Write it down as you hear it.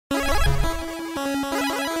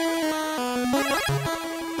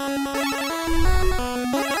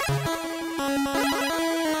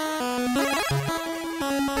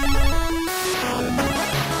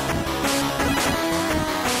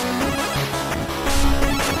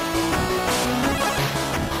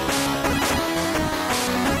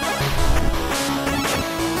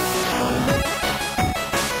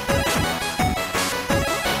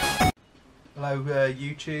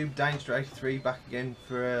YouTube, Danger83 back again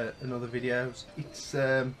for another video. It's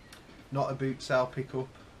not a boot sale pickup.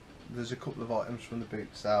 There's a couple of items from the boot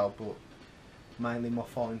sale, but mainly my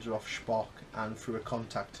finds are off Shpock and through a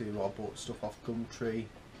contact who I bought stuff off Gumtree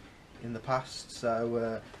in the past.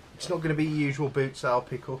 So it's not going to be usual boot sale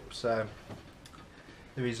pickup, so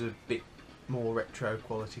there is a bit more retro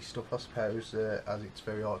quality stuff, I suppose, as it's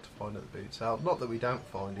very hard to find at the boot sale. Not that we don't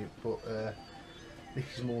find it, but this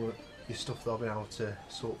is more your stuff that I've been able to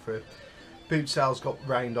sort through. Boot sales got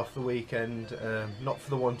rained off the weekend, not for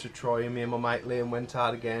the one to try, and me and my mate Liam went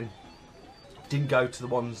out again. Didn't go to the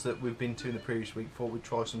ones that we've been to in the previous week, thought we'd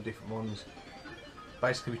try some different ones.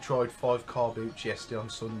 Basically we tried 5 car boots yesterday on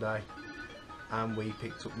Sunday and we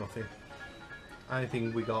picked up nothing.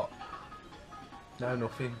 Anything we got? No,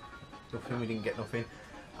 nothing. Nothing, we didn't get nothing.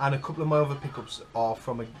 And a couple of my other pickups are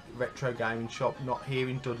from a retro gaming shop, not here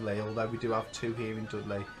in Dudley, although we do have 2 here in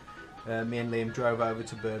Dudley. Me and Liam drove over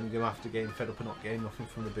to Birmingham after getting fed up and not getting nothing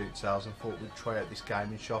from the boot sales and thought we'd try out this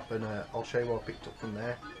gaming shop, and I'll show you what I picked up from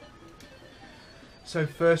there. So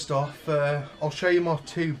first off, I'll show you my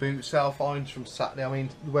 2 boot sale finds from Saturday. I mean,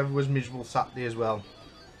 the weather was miserable Saturday as well.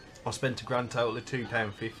 I spent a grand total of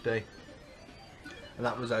 £2.50 and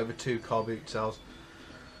that was over 2 car boot sales.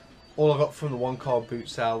 All I got from the 1 car boot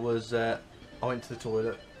sale was I went to the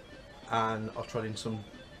toilet and I tried in some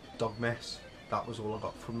dog mess. That was all I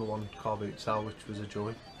got from the 1 car boot sale, which was a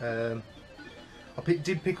joy. I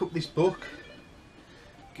did pick up this book,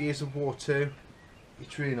 Gears of War 2.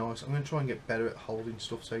 It's really nice. I'm going to try and get better at holding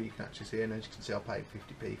stuff so you can actually see it, and as you can see I paid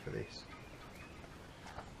 50p for this.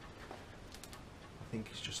 I think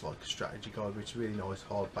it's just like a strategy guide, but it's a really nice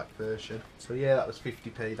hardback version. So yeah, that was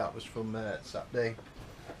 50p, that was from Saturday.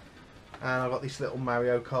 And I got this little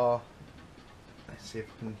Mario car. Let's see if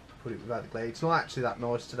I can put it without the glare. It's not actually that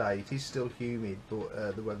nice today, it is still humid,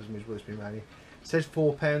 but the weather's miserable, it's been raining. It says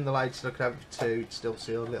 £4, the lady said I could have it for 2, it's still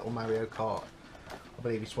sealed, little Mario Kart. I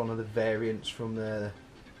believe it's one of the variants from the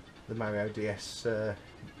Mario DS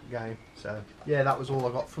game. So yeah, that was all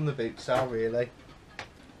I got from the boot sale really.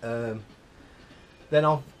 Then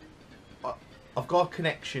I've got a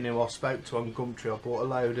connection who I spoke to on Gumtree. I bought a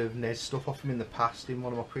load of NES stuff off him in the past in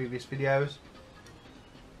one of my previous videos.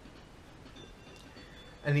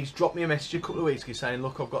 And he's dropped me a message a couple of weeks ago saying,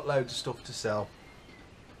 look, I've got loads of stuff to sell.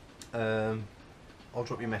 I'll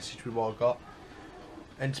drop you a message with what I got.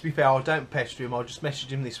 And to be fair, I don't pester him, I just messaged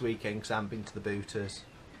him this weekend because I haven't been to the booters.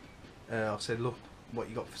 I said, look, what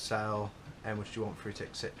you got for sale, how much do you want for it,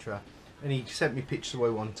 etc. And he sent me pictures of what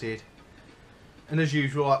he wanted. And as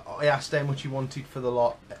usual, I asked how much he wanted for the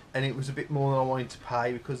lot, and it was a bit more than I wanted to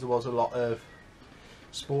pay because there was a lot of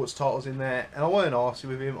sports titles in there. And I weren't arsy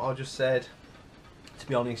with him, I just said, to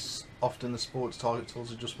be honest, often the sports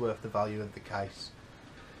titles are just worth the value of the case.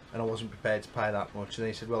 And I wasn't prepared to pay that much. And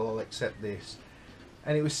he said, well, I'll accept this.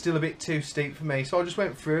 And it was still a bit too steep for me, so I just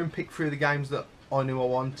went through and picked through the games that I knew I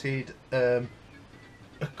wanted. A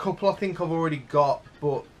couple I think I've already got,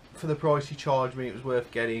 but for the price he charged me it was worth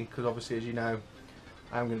getting, because obviously, as you know,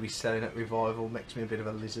 I'm going to be selling at Revival. Makes me a bit of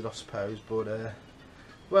a lizard, I suppose, but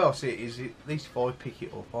well, I'll see, it is, at least if I pick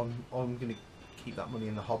it up, I'm going to keep that money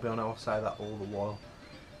in the hobby. I know I say that all the while.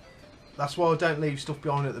 That's why I don't leave stuff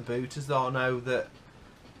behind at the booters that I know that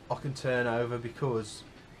I can turn over, because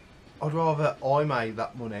I'd rather I made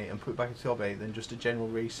that money and put it back into the hobby than just a general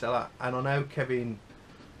reseller. And I know Kevin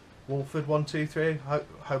Wolford 123, hope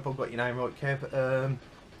I've got your name right, Kev.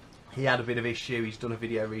 He had a bit of issue. He's done a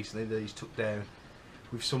video recently that he's took down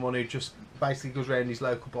with someone who just basically goes around his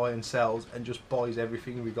local buy and sells and just buys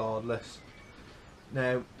everything regardless.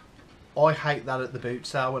 Now, I hate that at the boot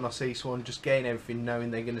sale when I see someone just getting everything knowing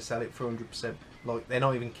they're going to sell it for 100%. Like, they're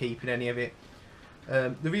not even keeping any of it.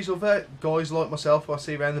 There is other guys like myself who I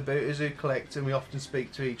see around the booters who collect, and we often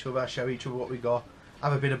speak to each other, show each other what we got,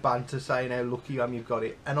 have a bit of banter saying how lucky you am you've got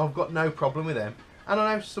it, and I've got no problem with them. And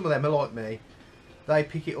I know some of them are like me, they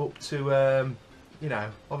pick it up to you know,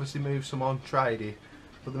 obviously move some on, trade it,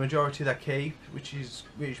 but the majority they keep, which is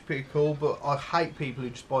pretty cool. But I hate people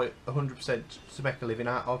who just buy it 100% to make a living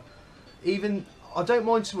out of. Even, I don't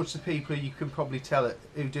mind so much the people who you can probably tell it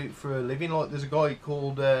who do it for a living. Like, there's a guy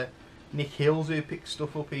called Nick Hills who picks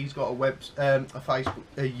stuff up. He's got a Facebook,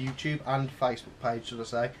 a YouTube and Facebook page, should I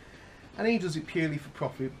say, and he does it purely for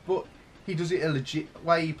profit, but he does it a legit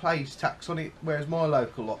way. He pays tax on it, whereas my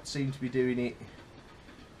local lot seem to be doing it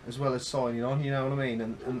as well as signing on, you know what I mean?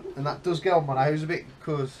 And that does get on my nose a bit,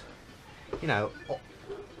 because, you know,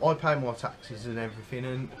 I pay my taxes and everything,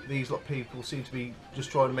 and these lot people seem to be just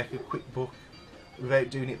trying to make a quick buck without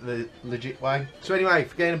doing it the legit way. So anyway,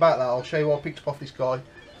 forgetting about that, I'll show you what I picked up off this guy.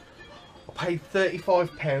 I paid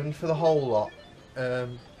 £35 for the whole lot,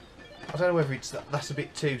 I don't know whether it's that's a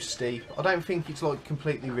bit too steep. I don't think it's like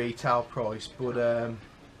completely retail price, but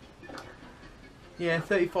yeah,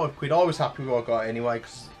 35 quid. I was happy with what I got anyway,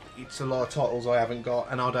 because it's a lot of titles I haven't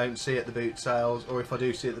got and I don't see at the boot sales, or if I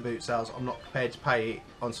do see at the boot sales, I'm not prepared to pay it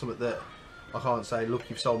on something that I can't say, look,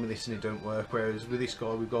 you've sold me this and it don't work. Whereas with this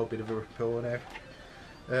guy, we've got a bit of a rapport now.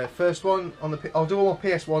 First one on the, I'll do all my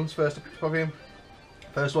PS1s first. I picked up him.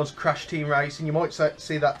 First one's Crash Team Racing. You might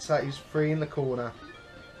see that says free in the corner.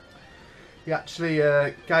 He actually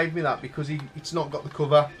gave me that because it's not got the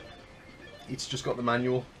cover. It's just got the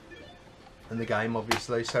manual and the game,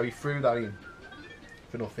 obviously. So he threw that in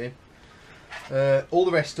for nothing. All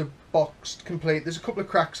the rest are boxed complete. There's a couple of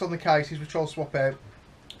cracks on the cases which I'll swap out.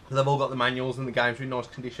 They've all got the manuals and the games are in nice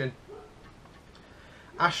condition.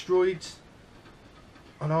 Asteroids.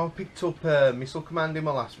 I know I picked up Missile Command in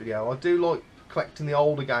my last video. I do like collecting the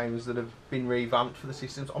older games that have been revamped for the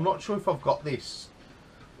systems. I'm not sure if I've got this.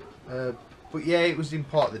 But yeah, it was in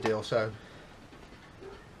part of the deal. So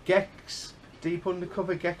Gex, Deep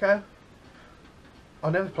Undercover Gecko. I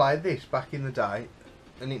never played this back in the day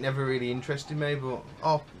and it never really interested me, but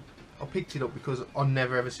I picked it up because I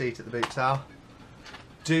never ever see it at the boot sale.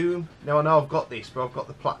 Doom. Now I know I've got this, but I've got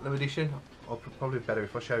the Platinum Edition. I'll probably better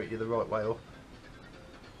if I show it you the right way up.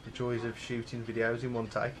 The joys of shooting videos in one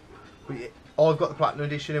take. But yeah, I've got the Platinum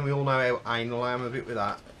Edition and we all know how anal I am a bit with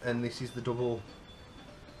that. And this is the double,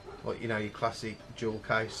 like, you know, your classic dual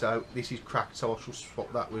case. So this is cracked, so I shall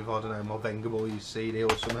swap that with, I don't know, my Vengaboys CD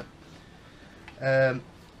or something.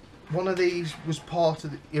 One of these was part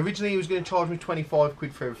of the, originally he was going to charge me 25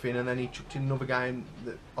 quid for everything, and then he chucked in another game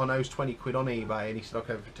that I know is 20 quid on eBay, and he said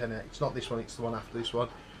okay for 10. It's not this one, it's the one after this one.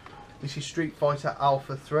 This is Street Fighter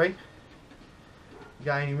Alpha 3.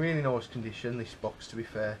 Again, in really nice condition, this box, to be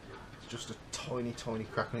fair. It's just a tiny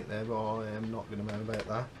crack on it there, but I am not going to moan about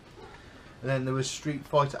that. And then there was Street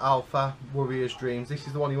Fighter Alpha Warrior's Dreams. This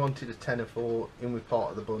is the one he wanted a tenner for, in with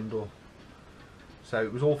part of the bundle. So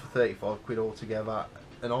it was all for 35 quid altogether,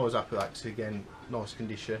 and I was happy with that because, again, nice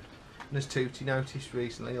condition. And as Tootie noticed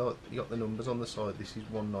recently, you got the numbers on the side. This is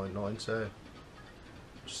 199, so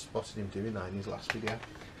just spotted him doing that in his last video.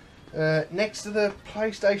 Next to the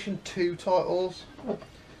PlayStation 2 titles,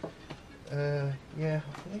 yeah,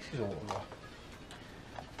 I think this is all I've got.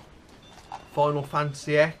 Final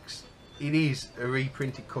Fantasy X. It is a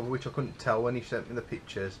reprinted cover, which I couldn't tell when he sent me the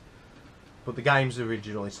pictures. But the game's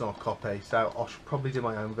original, it's not a copy, so I should probably do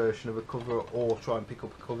my own version of a cover or try and pick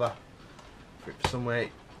up a cover for it somewhere.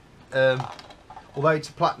 Although it's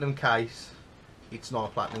a platinum case, it's not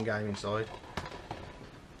a platinum game inside.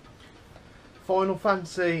 Final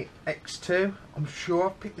Fantasy X2, I'm sure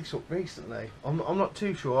I've picked this up recently. I'm not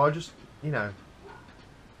too sure, I just, you know,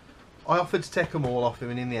 I offered to take them all off him,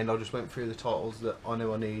 and in the end I just went through the titles that I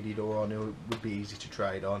knew I needed or I knew would be easy to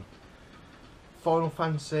trade on. Final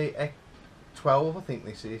Fantasy X12, I think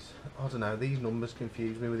this is. I don't know, these numbers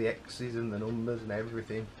confuse me with the X's and the numbers and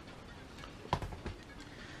everything.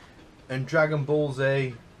 And Dragon Ball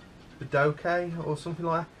Z Budokai or something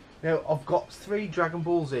like that. Now, I've got 3 Dragon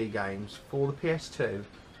Ball Z games for the PS2,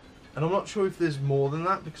 and I'm not sure if there's more than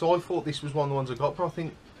that, because I thought this was one of the ones I got, but I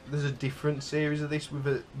think there's a different series of this with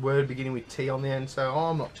a word beginning with T on the end, so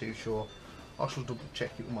I'm not too sure. I shall double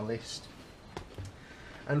check it with my list.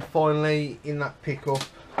 And finally, in that pickup,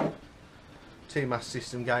 2 Master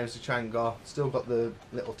System games which I ain't got. Still got the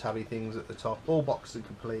little tabby things at the top. All boxes are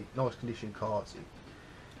complete, nice condition cards.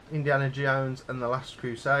 Indiana Jones and the Last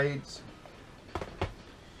Crusades.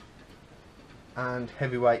 And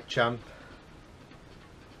Heavyweight Champ.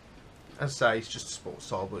 As I say, it's just a sports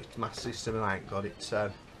style, but it's Master System and I ain't got it. So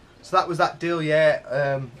that was that deal,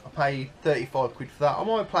 yeah. I paid 35 quid for that. I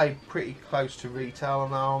might play pretty close to retail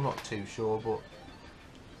now, I'm not too sure, but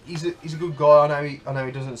he's a good guy. I know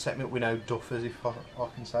he doesn't set me up with no duffers, if I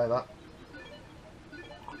can say that.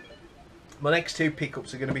 My next 2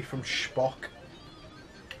 pickups are going to be from Shpock.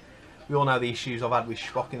 We all know the issues I've had with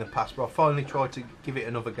Shpock in the past, but I finally tried to give it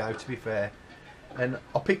another go, to be fair. And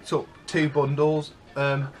I picked up 2 bundles.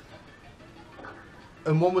 And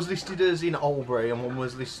one was listed as in Albury and one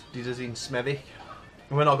was listed as in Smethwick.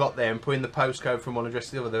 And when I got there and put in the postcode from one address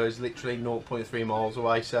to the other, there was literally 0.3 miles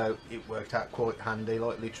away, so it worked out quite handy.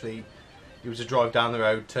 Like, literally, it was a drive down the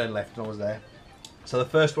road, turn left, and I was there. So the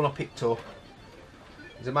first one I picked up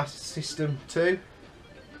is a Master System 2.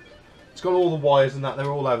 It's got all the wires and that,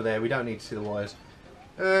 they're all over there, we don't need to see the wires.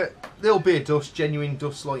 There'll be a dust, genuine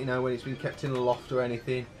dust, like, you know, when it's been kept in a loft or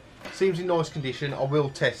anything. Seems in nice condition. I will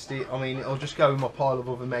test it. I mean, it'll just go in my pile of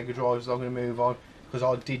other Mega Drives that I'm going to move on, because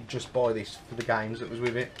I did just buy this for the games that was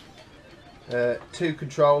with it. 2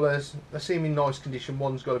 controllers. They seem in nice condition.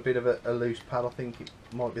 One's got a bit of a loose pad. I think it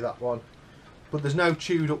might be that one. But there's no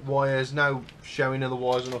chewed up wires, no showing of the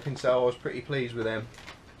wires or nothing, so I was pretty pleased with them.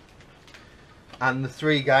 And the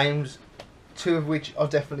 3 games, 2 of which I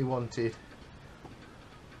definitely wanted.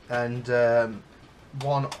 And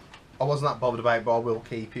one I wasn't that bothered about, but I will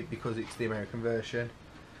keep it because it's the American version.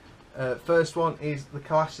 First one is the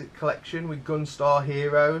Classic Collection with Gunstar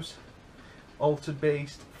Heroes, Altered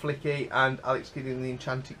Beast, Flicky and Alex Kidd in the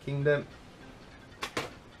Enchanted Kingdom.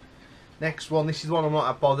 Next one, this is the one I'm not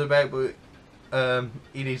that bothered about, but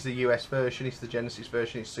it is the US version, it's the Genesis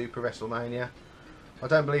version, it's Super WrestleMania. I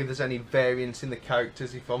don't believe there's any variance in the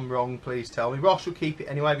characters. If I'm wrong, please tell me. Ross will keep it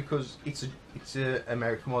anyway because it's a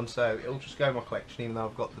American one, so it'll just go in my collection even though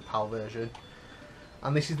I've got the PAL version.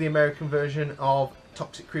 And this is the American version of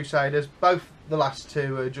Toxic Crusaders. Both the last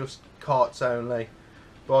 2 are just carts only.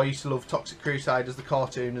 But I used to love Toxic Crusaders, the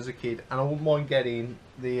cartoon, as a kid, and I wouldn't mind getting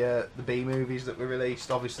the B movies that were released.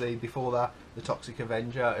 Obviously, before that, the Toxic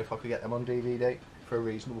Avenger, if I could get them on DVD for a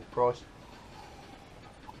reasonable price.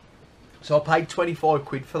 So I paid 25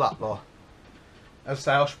 quid for that lot. As I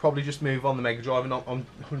say, I should probably just move on the Mega Drive, and I'm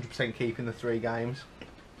 100% keeping the 3 games.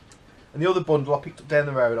 And the other bundle I picked up down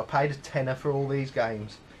the road, I paid a tenner for all these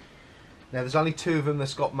games. Now there's only 2 of them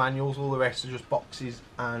that's got manuals, all the rest are just boxes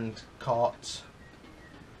and carts.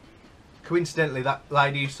 Coincidentally, that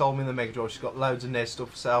lady who sold me the Mega Drive, she's got loads of NES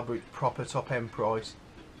stuff for sale, but it's proper top end price.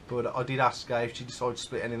 But I did ask her if she decided to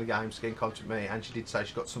split any of the games to get in contact with me, and she did say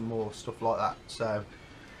she got some more stuff like that. So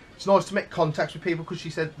it's nice to make contacts with people, because she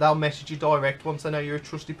said they'll message you direct. Once they know you're a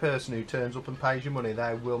trusted person who turns up and pays your money,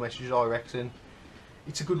 they will message you direct, and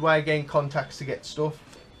it's a good way of getting contacts to get stuff.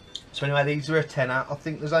 So anyway, these are a tenner. I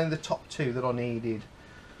think there's only the top 2 that I needed.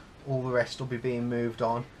 All the rest will be being moved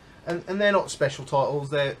on. And they're not special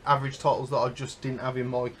titles, they're average titles that I just didn't have in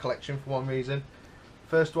my collection for one reason.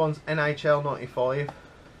 First one's NHL 95.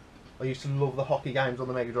 I used to love the hockey games on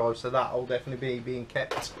the Mega Drive, so that'll definitely be being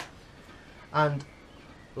kept. And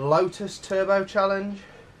Lotus Turbo Challenge.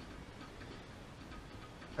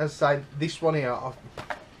 As I say, this one here, I'm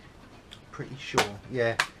pretty sure,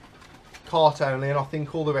 yeah, cart only, and I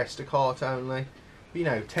think all the rest are cart only. But, you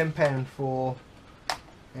know, £10 for,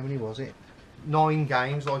 how many was it? 9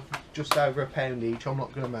 games, like just over £1 each. I'm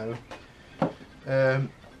not going to moan.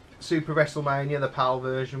 Super WrestleMania, the PAL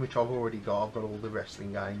version, which I've already got. I've got all the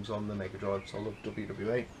wrestling games on the Mega Drive, so I love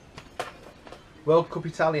WWE. World Cup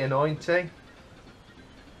Italia 90. It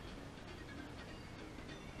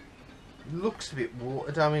looks a bit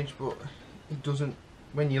water damaged, but it doesn't.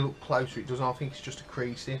 When you look closer, it doesn't. I think it's just a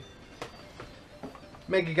creasing.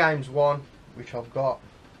 Mega Games 1, which I've got.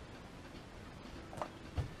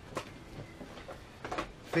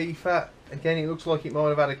 FIFA, again, it looks like it might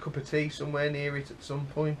have had a cup of tea somewhere near it at some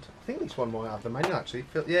point. I think this one might have the manual actually.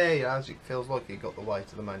 Yeah, it has. It feels like it got the weight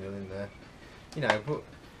of the manual in there. You know, but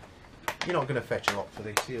you're not going to fetch a lot for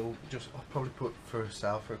this. I'll probably put for a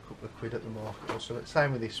sale for a couple of quid at the market or so.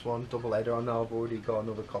 Same with this one, double header. I know I've already got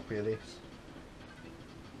another copy of this.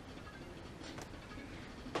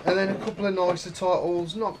 And then a couple of nicer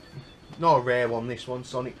titles. Not a rare one, this one,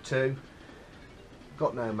 Sonic 2.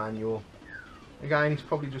 Got no manual. Again, it's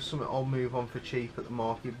probably just something I'll move on for cheap at the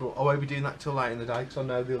market, but I won't be doing that till late in the day, because I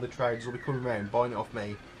know the other traders will be coming around buying it off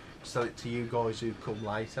me to sell it to you guys who come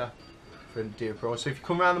later for a dear price. So if you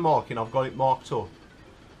come around the market and I've got it marked up,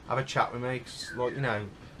 have a chat with me, because, like, you know,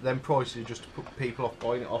 them prices are just to put people off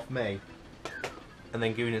buying it off me and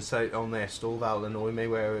then going and sell it on their stall. That'll annoy me,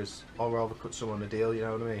 whereas I'd rather cut someone a deal, you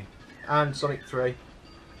know what I mean. And Sonic 3,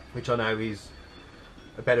 which I know is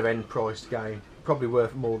a better end priced game. Probably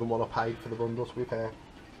worth more than what I paid for the bundle, to be fair.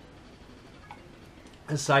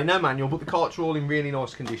 And say, no manual, but the carts are all in really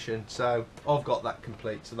nice condition, so I've got that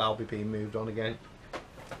complete, so they'll be being moved on again.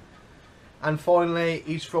 And finally,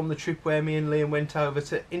 is from the trip where me and Liam went over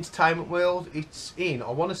to Entertainment World. It's in, I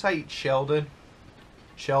want to say it's Sheldon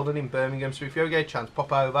in Birmingham, so if you ever get a chance,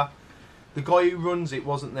 pop over. The guy who runs it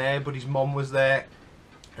wasn't there, but his mum was there,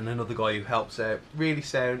 and another guy who helps out. Really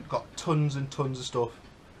sound, got tons and tons of stuff.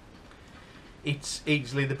 It's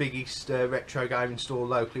easily the biggest retro gaming store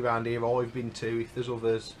locally around here I've been to. If there's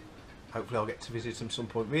others, hopefully I'll get to visit them some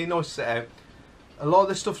point. Really nice setup. A lot of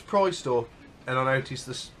the stuff's priced up, and I noticed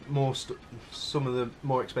some of the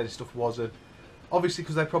more expensive stuff wasn't. Obviously,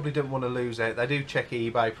 because they probably didn't want to lose out. They do check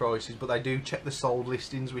eBay prices, but they do check the sold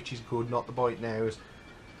listings, which is good, not the buy it nows.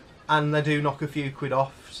 And they do knock a few quid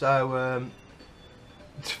off. So,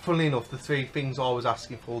 funnily enough, the 3 things I was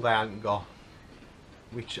asking for, they hadn't got.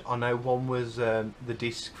 Which I know one was the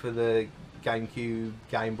disc for the GameCube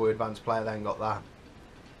Game Boy Advance player. They ain't got that.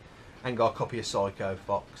 Ain't got a copy of Psycho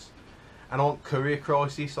Fox. And on Courier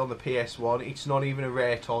Crisis on the PS1, it's not even a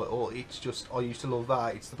rare title, it's just, I used to love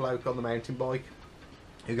that. It's the bloke on the mountain bike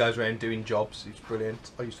who goes around doing jobs. It's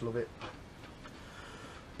brilliant. I used to love it.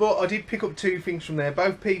 But I did pick up 2 things from there,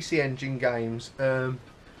 both PC Engine games.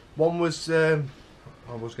 One was, I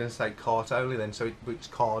was going to say cart only then, so it's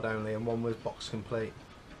card only, and one was box complete.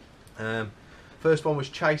 First one was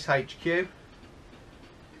Chase HQ. If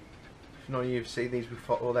none of you have seen these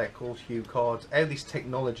before, or they're called Hue cards. How this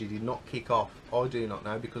technology did not kick off, I do not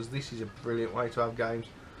know, because this is a brilliant way to have games.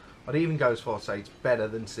 I'd even go as far as say it's better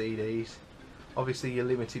than CDs. Obviously you're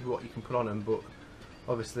limited what you can put on them, but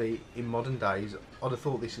obviously in modern days I'd have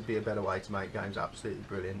thought this would be a better way to make games. Absolutely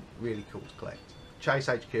brilliant, really cool to collect. Chase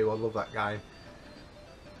HQ, I love that game.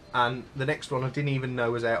 And the next one I didn't even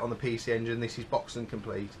know was out on the PC Engine. This is Box and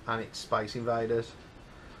Complete, and it's Space Invaders.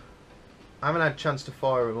 I haven't had a chance to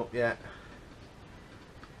fire them up yet.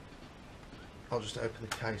 I'll just open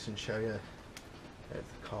the case and show you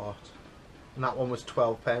the cart. And that one was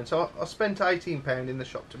 £12, so I spent £18 in the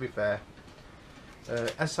shop, to be fair.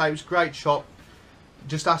 As I say, it was a great shop.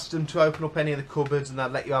 Just asked them to open up any of the cupboards and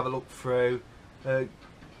they'd let you have a look through.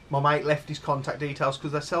 My mate left his contact details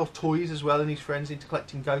because they sell toys as well, and his friend's into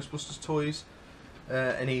collecting Ghostbusters toys,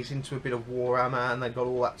 and he's into a bit of Warhammer, and they've got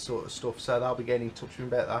all that sort of stuff, so they'll be getting in touch with him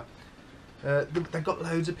about that. They've got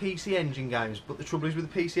loads of PC Engine games, but the trouble is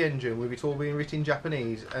with the PC Engine, with it all being written in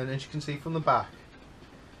Japanese, and as you can see from the back,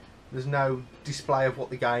 there's no display of what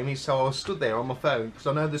the game is. So I was stood there on my phone, because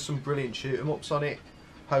I know there's some brilliant shoot 'em ups on it,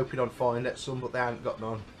 hoping I'd find it some, but they haven't got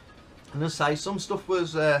none. And as I say, some stuff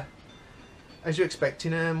was as you expect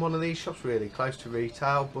in one of these shops, really close to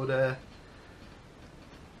retail, but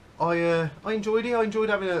I enjoyed it. I enjoyed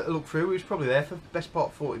having a look through. We was probably there for the best part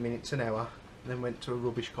of 40 minutes, an hour, and then went to a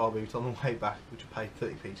rubbish car boot on the way back, which I paid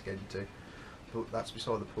 30p to get into, but that's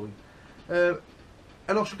beside the point.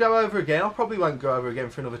 And I shall go over again. I probably won't go over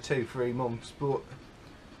again for another 2-3 months, but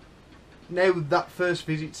now that first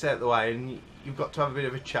visit's out the way and you've got to have a bit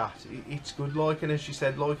of a chat, it's good, like, and as she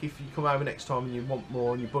said, like, if you come over next time and you want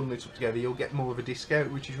more and you bundle it up together, you'll get more of a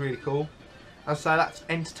discount, which is really cool. I'd say that's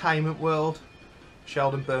Entertainment World,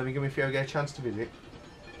 Sheldon, Birmingham, if you ever get a chance to visit.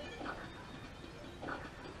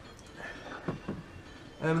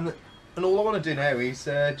 And all I want to do now is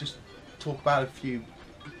just talk about a few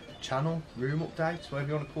channel room updates, whatever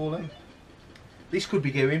you want to call them. This could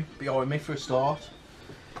be going behind me for a start.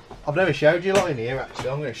 I've never showed you a lot in here, actually.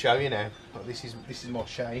 I'm going to show you now. Like, this is my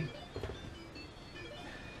shame.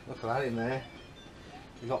 Look at that in there.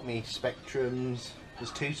 You've got me Spectrums.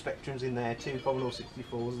 There's 2 Spectrums in there, 2 Commodore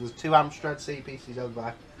 64s. There's 2 Amstrad CPCs over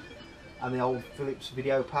back, and the old Philips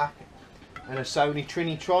video pack, and a Sony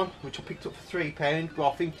Trinitron, which I picked up for £3.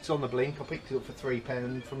 Well, I think it's on the blink. I picked it up for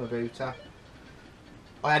 £3 from the booter.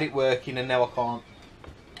 I had it working and now I can't.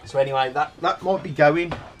 So anyway, that might be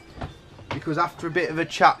going, because after a bit of a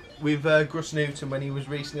chat with Gus Newton when he was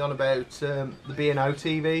recently on about the B&O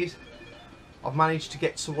TVs, I've managed to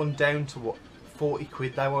get someone down to what, 40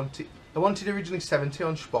 quid they wanted. They wanted originally 70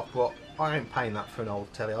 on Shpock, but I ain't paying that for an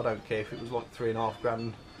old telly. I don't care if it was like 3.5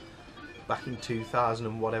 grand back in 2000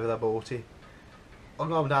 and whatever they bought it. I'll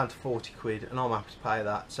go down to 40 quid and I'm happy to pay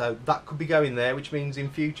that. So that could be going there, which means in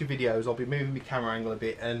future videos I'll be moving my camera angle a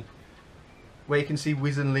bit, and where you can see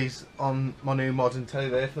Wizenly's on my new modern telly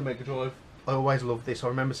there for the Mega Drive. I always love this. I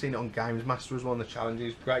remember seeing it on Games Master as one of the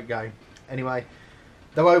challenges. Great game. Anyway,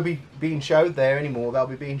 they won't be being showed there anymore. They'll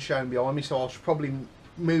be being shown behind me, so I should probably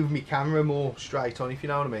move my camera more straight on, if you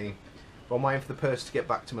know what I mean. But I'm waiting for the person to get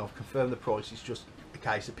back to me. I've confirmed the price. It's just a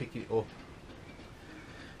case of picking it up.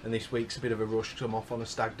 And this week's a bit of a rush because I'm off on a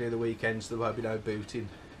stag do the weekend, so there won't be no booting.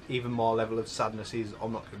 Even my level of sadness is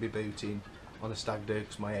I'm not going to be booting on a stag do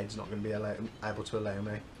because my head's not going to be able to allow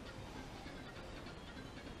me.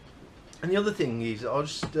 And the other thing is,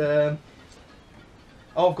 I've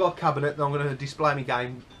got a cabinet that I'm going to display my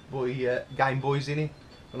Game Boys in it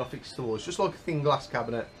when I fix the walls. Just like a thin glass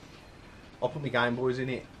cabinet. I'll put my Game Boys in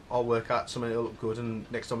it, I'll work out something that'll look good,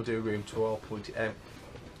 and next time I do a room tour I'll point it out.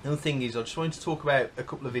 The other thing is, I just wanted to talk about a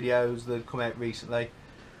couple of videos that have come out recently.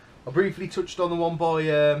 I briefly touched on the one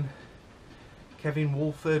by Kevin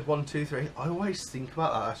Wolford 123. I always think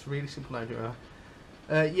about that. That's a really simple name to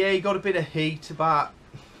remember. Yeah, he got a bit of heat about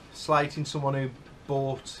slating someone who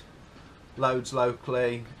bought loads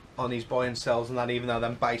locally on his buy and sells and that, even though they're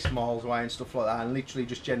based miles away and stuff like that, and literally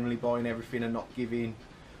just generally buying everything and not giving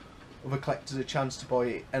other collectors a chance to buy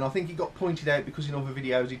it. And I think he got pointed out because in other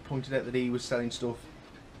videos he'd pointed out that he was selling stuff.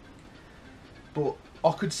 But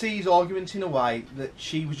I could see his argument in a way that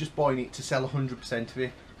she was just buying it to sell 100% of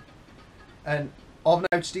it. And I've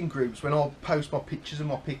noticed in groups when I post my pictures of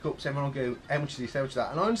my pickups, everyone will go, how much is this, how much is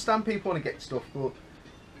that? And I understand people want to get stuff, but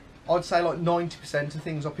I'd say like 90% of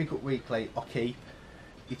things I pick up weekly I keep.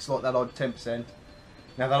 It's like that odd 10%.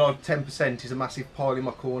 Now that odd 10% is a massive pile in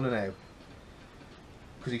my corner now,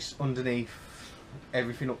 because it's underneath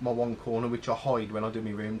everything up my one corner, which I hide when I do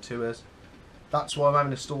my room tours. That's why I'm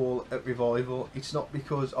having a stall at Revival. It's not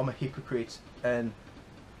because I'm a hypocrite and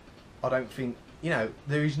I don't think, you know,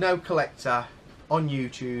 there is no collector on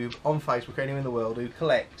YouTube, on Facebook, anywhere in the world who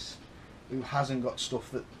collects, who hasn't got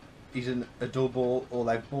stuff that isn't a double, or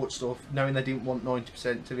they've bought stuff knowing they didn't want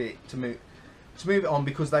 90% of it to move it on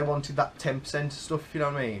because they wanted that 10% of stuff, if you know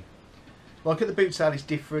what I mean. Like at the boot sale, it's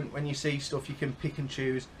different. When you see stuff you can pick and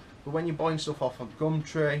choose, but when you're buying stuff off of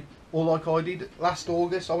Gumtree, or like I did last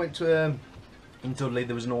August, I went to in Dudley,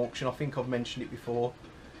 there was an auction, I think I've mentioned it before,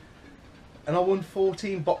 and I won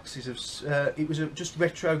 14 boxes of it was just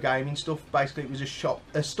retro gaming stuff. Basically it was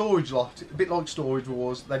a storage lot, a bit like Storage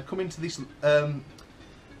Wars. They'd come into this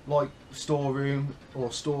like storeroom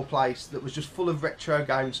or store place that was just full of retro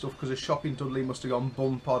gaming stuff, because a shop in Dudley must have gone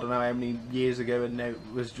bump, I don't know how many years ago, and now it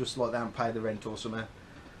was just like they hadn't paid the rent or something,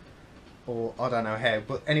 or I don't know how.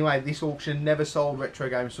 But anyway, this auction never sold retro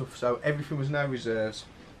gaming stuff, so everything was no reserves,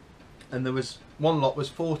 and there was one lot was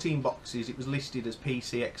 14 boxes. It was listed as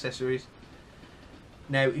PC accessories.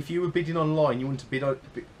 Now if you were bidding online you wouldn't have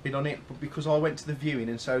bid on it, but because I went to the viewing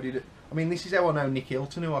and so did it, I mean, this is how I know Nick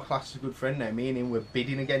Hilton, who I class as a good friend now. Me and him were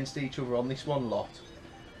bidding against each other on this one lot.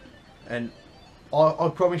 And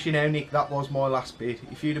I promise you now, Nick, that was my last bid.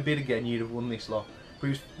 If you'd have bid again, you'd have won this lot. But it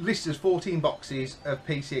was listed as 14 boxes of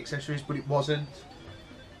PC accessories, but it wasn't.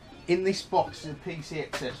 In this box of PC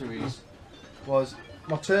accessories was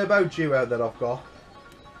my Turbo Duo that I've got.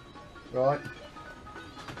 Right.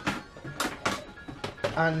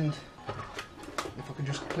 And if I can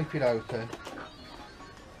just clip it open,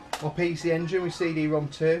 my PC Engine with CD-ROM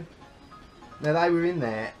 2. Now they were in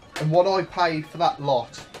there, and what I paid for that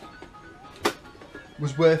lot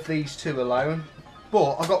was worth these two alone.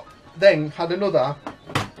 But I had another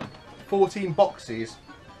 14 boxes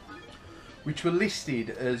which were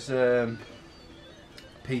listed as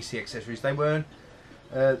PC accessories. They weren't.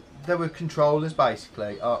 They were controllers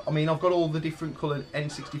basically. I mean, I've got all the different coloured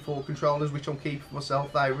N64 controllers which I'm keeping for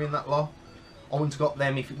myself. They were in that lot. I wouldn't have got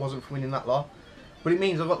them if it wasn't for winning that lot. But it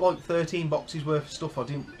means I've got like 13 boxes worth of stuff I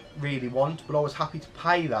didn't really want, but I was happy to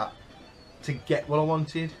pay that to get what I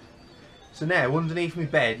wanted. So now underneath my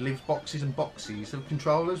bed lives boxes and boxes of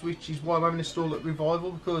controllers, which is why I'm having a stall at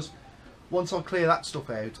Revival, because once I clear that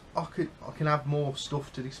stuff out, I can have more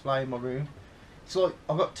stuff to display in my room. It's like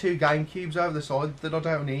I've got two GameCubes over the side that I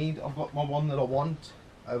don't need. I've got my one that I want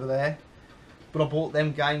over there, but I bought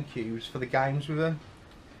them GameCubes for the games with them.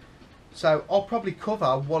 So I'll probably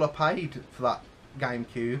cover what I paid for that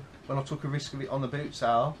GameCube when I took a risk of it on the boot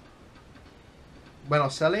sale when I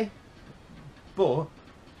sell it, but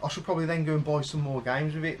I should probably then go and buy some more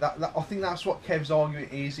games with it. I think that's what Kev's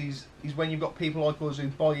argument is when you've got people like us who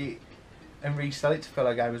buy it and resell it to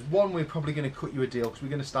fellow gamers. One, we're probably going to cut you a deal because we're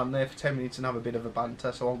going to stand there for 10 minutes and have a bit of a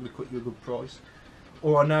banter, so I'm going to cut you a good price.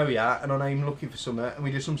 Or I know you and I know you're looking for something and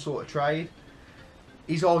we do some sort of trade.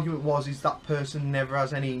 His argument is that person never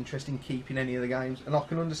has any interest in keeping any of the games, and I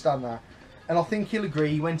can understand that. And I think he'll agree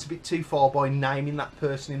he went a bit too far by naming that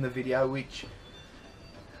person in the video, which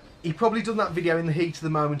he probably done that video in the heat of the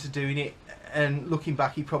moment of doing it, and looking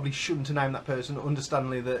back he probably shouldn't have named that person,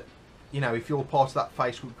 understandably that, you know, if you're part of that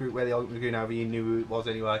Facebook group where the argument was going over, you knew who it was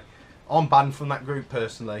anyway. I'm banned from that group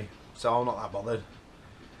personally, so I'm not that bothered.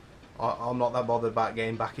 I'm not that bothered about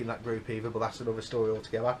getting back in that group either, but that's another story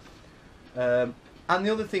altogether. And the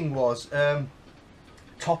other thing was,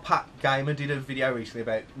 Top Hat Gamer did a video recently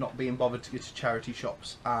about not being bothered to go to charity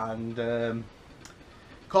shops and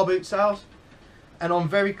car boot sales, and I'm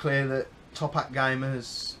very clear that Top Hat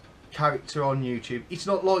Gamer's character on YouTube, it's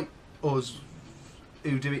not like us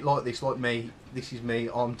who do it like this, like me. This is me,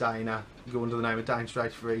 I'm Dana, go under the name of Dane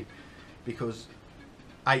Straight Free, because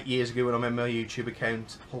 8 years ago when I made my YouTube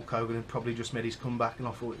account, Hulk Hogan had probably just made his comeback, and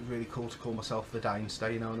I thought it was really cool to call myself the Dane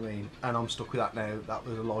Stay, you know what I mean? And I'm stuck with that now. That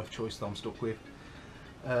was a life choice that I'm stuck with.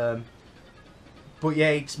 But yeah,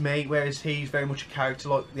 it's me, whereas he's very much a character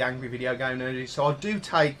like the angry video game nerd. So I do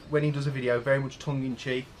take, when he does a video, very much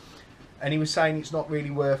tongue-in-cheek, and he was saying it's not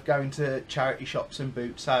really worth going to charity shops and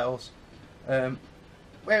boot sales,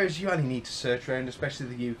 whereas you only need to search around, especially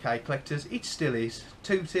the UK collectors. It still is.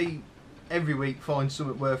 Tootie every week finds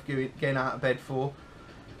something worth getting out of bed for,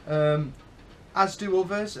 as do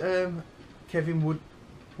others. Kevin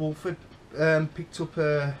Wolford picked up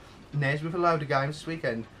NES with a load of games this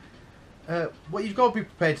weekend. What you've got to be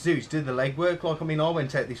prepared to do is do the legwork. Like, I mean, I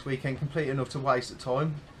went out this weekend completely enough to waste of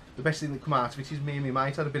time. The best thing that come out of it is me and my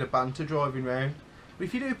mate had a bit of banter driving round. But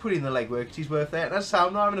if you do put in the legwork, it is worth it. And as I say,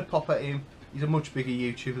 I'm not having a pop at him. He's a much bigger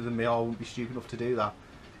YouTuber than me. I wouldn't be stupid enough to do that.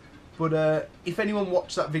 But if anyone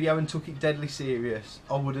watched that video and took it deadly serious,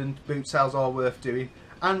 I wouldn't. Boot sales are worth doing.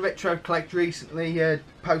 And Retro Collect recently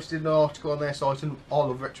posted an article on their site, and I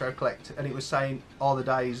love Retro Collect, and it was saying all the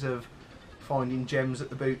days of finding gems at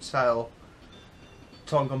the boot sale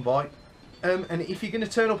time gone by. And if you're going to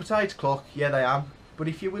turn up at 8 o'clock, yeah, they am. But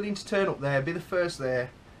if you're willing to turn up there, be the first there,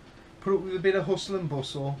 put up with a bit of hustle and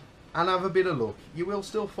bustle, and have a bit of luck, you will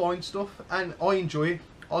still find stuff. And I enjoy it.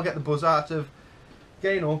 I'll get the buzz out of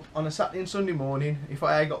getting up on a Saturday and Sunday morning if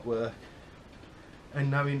I ain't got work, and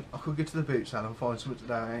knowing I could go to the boot sale and find something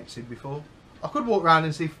today I ain't seen before. I could walk around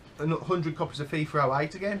and see 100 copies of FIFA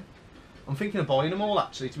 08 again. I'm thinking of buying them all,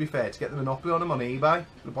 actually, to be fair, to get the monopoly on them on eBay.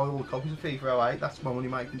 To buy all the copies of FIFA 08, that's my money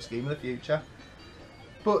making scheme of the future.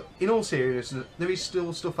 But in all seriousness, there is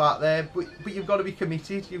still stuff out there, but you've got to be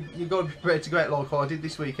committed. You've got to be prepared to go out like I did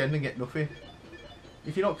this weekend and get nothing.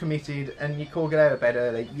 If you're not committed and you can't get out of bed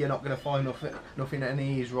early, you're not going to find nothing, and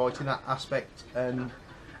he is right in that aspect. And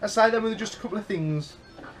I say them with just a couple of things.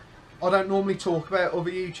 I don't normally talk about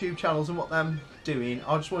other YouTube channels and what they're doing.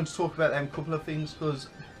 I just wanted to talk about them couple of things because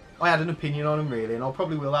I had an opinion on them, really, and I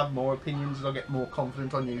probably will have more opinions as I get more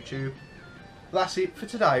confident on YouTube. That's it for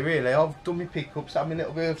today, really. I've done my pickups, had my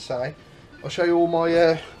little bit of say. I'll show you all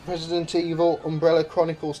my Resident Evil Umbrella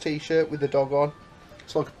Chronicles t-shirt with the dog on.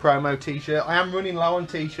 It's like a promo t-shirt. I am running low on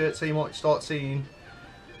t-shirts, so you might start seeing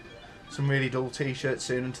some really dull t-shirts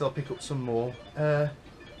soon until I pick up some more.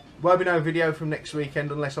 Won't be no video from next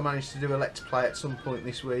weekend unless I manage to do a Let's Play at some point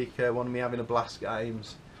this week. One of me having a blast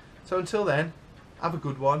games. So until then, have a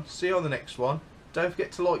good one. See you on the next one. Don't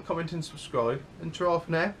forget to like, comment and subscribe. And ta-ra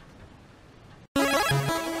for now.